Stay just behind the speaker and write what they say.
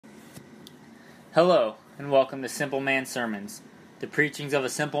Hello, and welcome to Simple Man Sermons, the preachings of a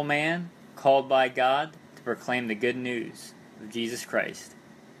simple man called by God to proclaim the good news of Jesus Christ.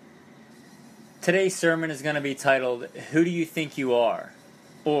 Today's sermon is going to be titled, Who Do You Think You Are?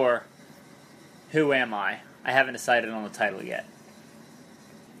 Or, Who Am I? I haven't decided on the title yet.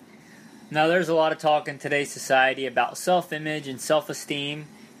 Now, there's a lot of talk in today's society about self-image and self-esteem,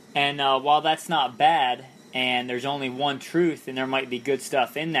 and while that's not bad, and there's only one truth, and there might be good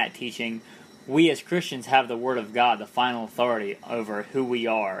stuff in that teaching, we as Christians have the Word of God, the final authority over who we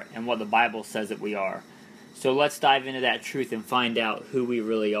are and what the Bible says that we are. So let's dive into that truth and find out who we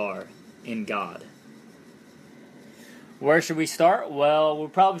really are in God. Where should we start? Well, we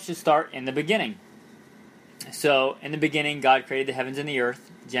probably should start in the beginning. So, in the beginning, God created the heavens and the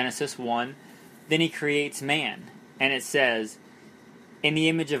earth, Genesis 1. Then He creates man, and it says, In the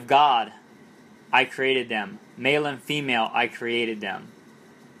image of God, I created them. Male and female, I created them.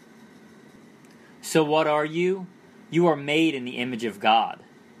 So what are you? You are made in the image of God.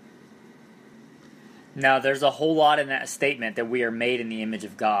 Now, there's a whole lot in that statement that we are made in the image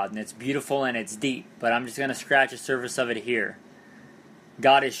of God, and it's beautiful and it's deep, but I'm just going to scratch the surface of it here.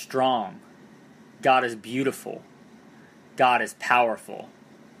 God is strong. God is beautiful. God is powerful.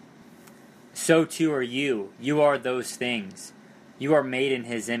 So too are you. You are those things. You are made in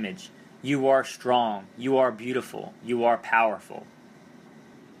His image. You are strong. You are beautiful. You are powerful.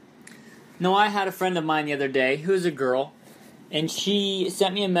 Now, I had a friend of mine the other day who is a girl, and she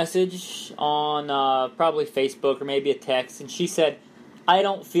sent me a message on probably Facebook or maybe a text, and she said, I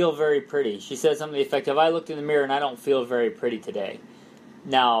don't feel very pretty. She said something to the effect of, I looked in the mirror and I don't feel very pretty today.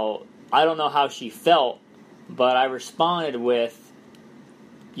 Now, I don't know how she felt, but I responded with,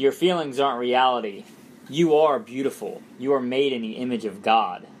 your feelings aren't reality. You are beautiful. You are made in the image of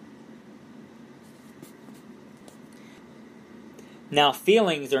God. Now,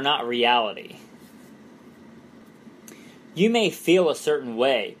 feelings are not reality. You may feel a certain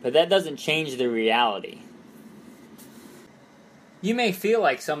way, but that doesn't change the reality. You may feel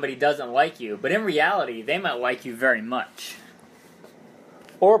like somebody doesn't like you, but in reality, they might like you very much.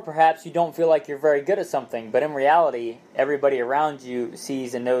 Or perhaps you don't feel like you're very good at something, but in reality, everybody around you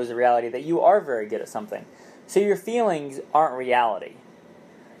sees and knows the reality that you are very good at something. So your feelings aren't reality.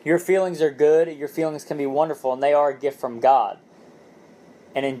 Your feelings are good, your feelings can be wonderful, and they are a gift from God.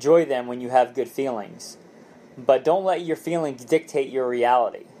 And enjoy them when you have good feelings. But don't let your feelings dictate your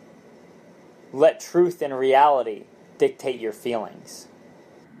reality. Let truth and reality dictate your feelings.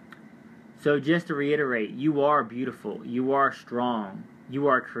 So just to reiterate, you are beautiful, you are strong, you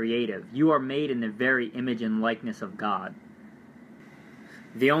are creative, you are made in the very image and likeness of God.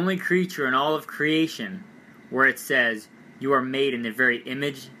 The only creature in all of creation where it says you are made in the very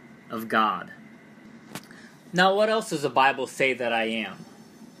image of God. Now, what else does the Bible say that I am?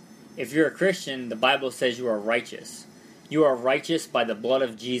 If you're a Christian, the Bible says you are righteous. You are righteous by the blood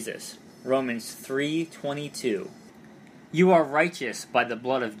of Jesus. Romans 3:22. You are righteous by the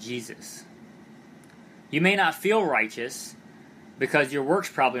blood of Jesus. You may not feel righteous because your works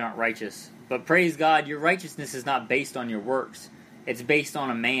probably aren't righteous. But praise God, your righteousness is not based on your works. It's based on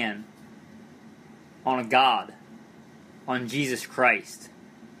a man, on a God, on Jesus Christ.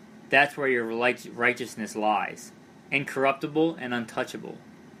 That's where your righteousness lies. Incorruptible and untouchable.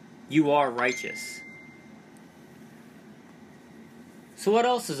 You are righteous. So what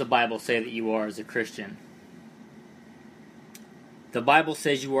else does the Bible say that you are as a Christian? The Bible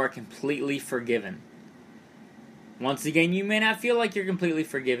says you are completely forgiven. Once again, you may not feel like you're completely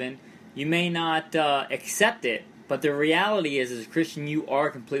forgiven. You may not accept it, but the reality is, as a Christian, you are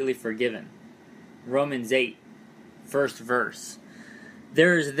completely forgiven. Romans 8, first verse.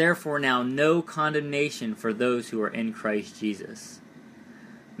 There is therefore now no condemnation for those who are in Christ Jesus.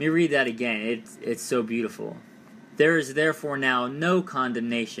 Let me read that again. It's so beautiful. There is therefore now no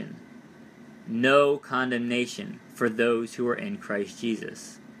condemnation. No condemnation for those who are in Christ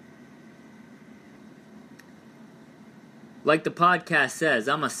Jesus. Like the podcast says,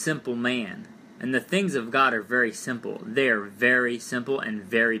 I'm a simple man. And the things of God are very simple. They are very simple and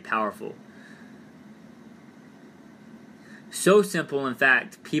very powerful. So simple, in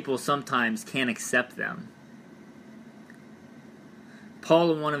fact, people sometimes can't accept them.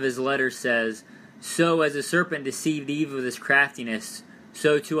 Paul in one of his letters says, So as the serpent deceived Eve with his craftiness,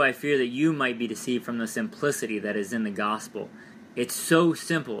 so too I fear that you might be deceived from the simplicity that is in the gospel. It's so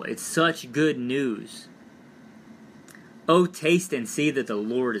simple. It's such good news. Oh, taste and see that the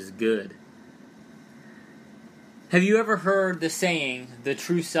Lord is good. Have you ever heard the saying, the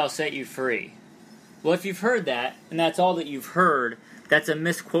truth shall set you free? Well, if you've heard that, and that's all that you've heard, that's a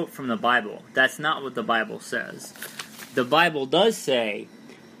misquote from the Bible. That's not what the Bible says. The Bible does say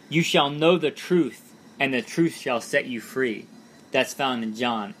You shall know the truth, and the truth shall set you free. That's found in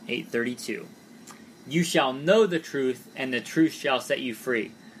John 8:32. You shall know the truth, and the truth shall set you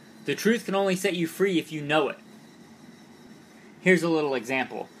free. The truth can only set you free if you know it. Here's a little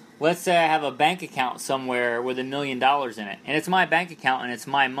example. Let's say I have a bank account somewhere with $1 million in it, and it's my bank account and it's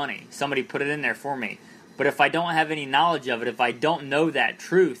my money. Somebody put it in there for me. But if I don't have any knowledge of it, if I don't know that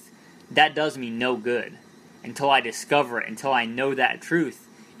truth, that does me no good. Until I discover it, until I know that truth,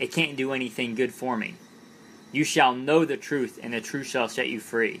 it can't do anything good for me. You shall know the truth, and the truth shall set you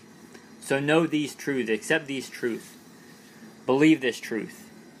free. So know these truths, accept these truths. Believe this truth.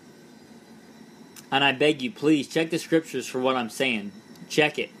 And I beg you, please, check the scriptures for what I'm saying.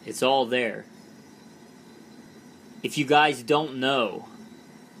 Check it. It's all there. If you guys don't know,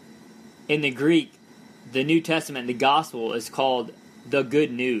 in the Greek, the New Testament, the Gospel, is called the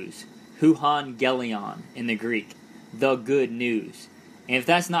Good News. Euangelion in the Greek. The Good News. And if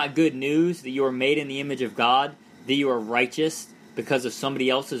that's not good news, that you are made in the image of God, that you are righteous because of somebody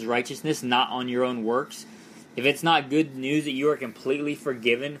else's righteousness, not on your own works, if it's not good news that you are completely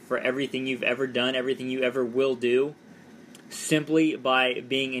forgiven for everything you've ever done, everything you ever will do, simply by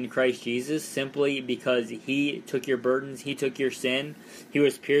being in Christ Jesus, simply because He took your burdens, He took your sin, He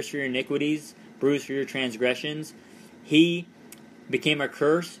was pierced for your iniquities, bruised for your transgressions, He became a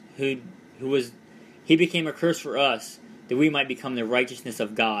curse, He became a curse for us, that we might become the righteousness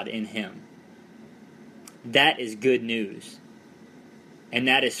of God in Him. That is good news. And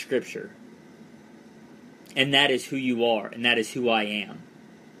that is Scripture. And that is who you are, and that is who I am.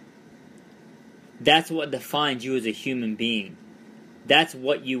 That's what defines you as a human being. That's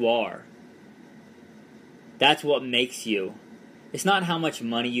what you are. That's what makes you. It's not how much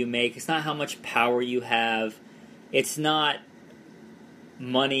money you make. It's not how much power you have. It's not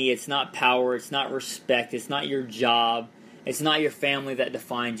money. It's not power. It's not respect. It's not your job. It's not your family that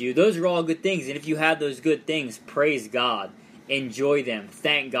defines you. Those are all good things. And if you have those good things, praise God. Enjoy them.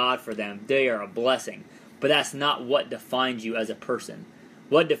 Thank God for them. They are a blessing. But that's not what defines you as a person.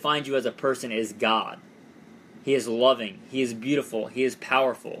 What defines you as a person is God. He is loving. He is beautiful. He is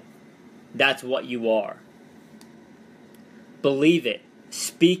powerful. That's what you are. Believe it.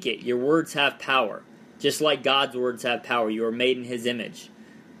 Speak it. Your words have power. Just like God's words have power. You are made in His image.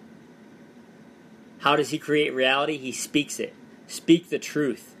 How does He create reality? He speaks it. Speak the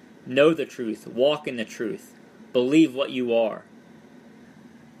truth. Know the truth. Walk in the truth. Believe what you are.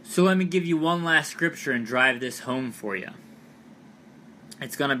 So let me give you one last scripture and drive this home for you.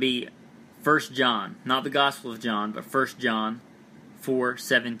 It's going to be 1 John, not the Gospel of John, but 1 John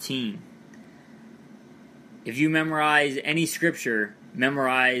 4:17. If you memorize any scripture,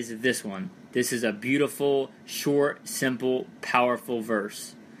 memorize this one. This is a beautiful, short, simple, powerful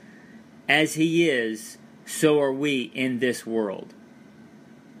verse. As He is, so are we in this world.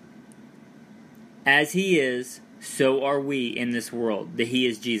 As He is, so are we in this world. The He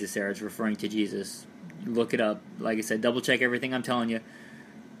is Jesus there. It's referring to Jesus. Look it up. Like I said, double check everything I'm telling you.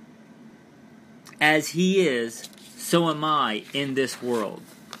 As He is, so am I in this world.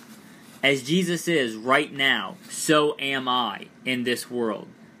 As Jesus is right now, so am I in this world.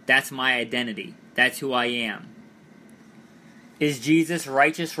 That's my identity. That's who I am. Is Jesus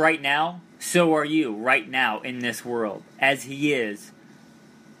righteous right now? So are you right now in this world. As He is,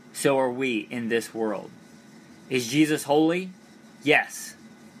 so are we in this world. Is Jesus holy? Yes.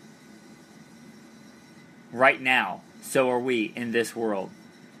 Right now, so are we in this world.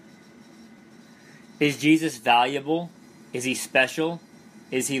 Is Jesus valuable? Is He special?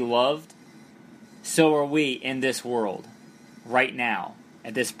 Is He loved? So are we in this world. Right now,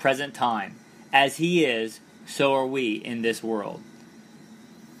 at this present time. As He is, so are we in this world.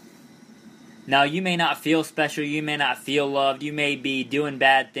 Now, you may not feel special, you may not feel loved, you may be doing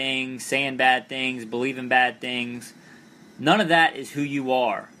bad things, saying bad things, believing bad things. None of that is who you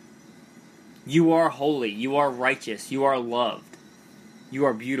are. You are holy, you are righteous, you are loved, you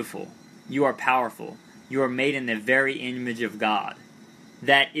are beautiful, you are powerful, you are made in the very image of God.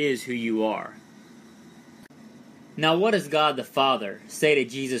 That is who you are. Now, what does God the Father say to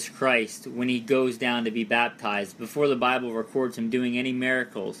Jesus Christ when He goes down to be baptized before the Bible records Him doing any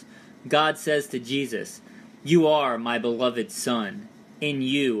miracles? God says to Jesus, "You are my beloved Son. In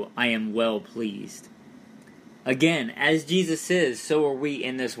you I am well pleased." Again, as Jesus is, so are we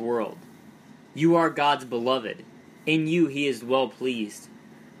in this world. You are God's beloved. In you He is well pleased.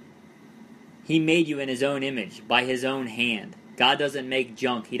 He made you in His own image, by His own hand. God doesn't make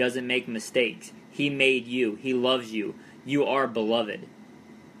junk. He doesn't make mistakes. He made you. He loves you. You are beloved.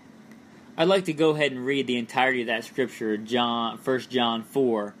 I'd like to go ahead and read the entirety of that scripture, 1 John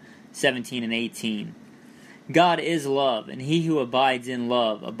 4:17 and 18. God is love, and he who abides in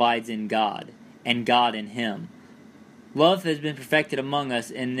love abides in God, and God in him. Love has been perfected among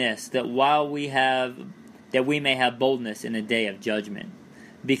us in this, that we may have boldness in the day of judgment.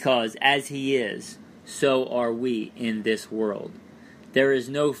 Because as he is, so are we in this world. There is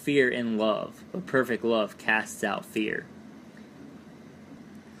no fear in love, but perfect love casts out fear.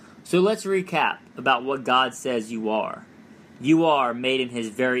 So let's recap about what God says you are. You are made in his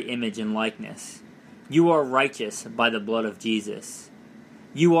very image and likeness. You are righteous by the blood of Jesus.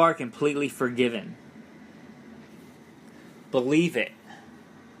 You are completely forgiven. Believe it.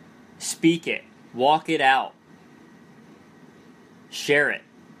 Speak it. Walk it out. Share it.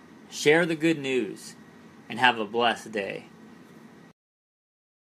 Share the good news. And have a blessed day.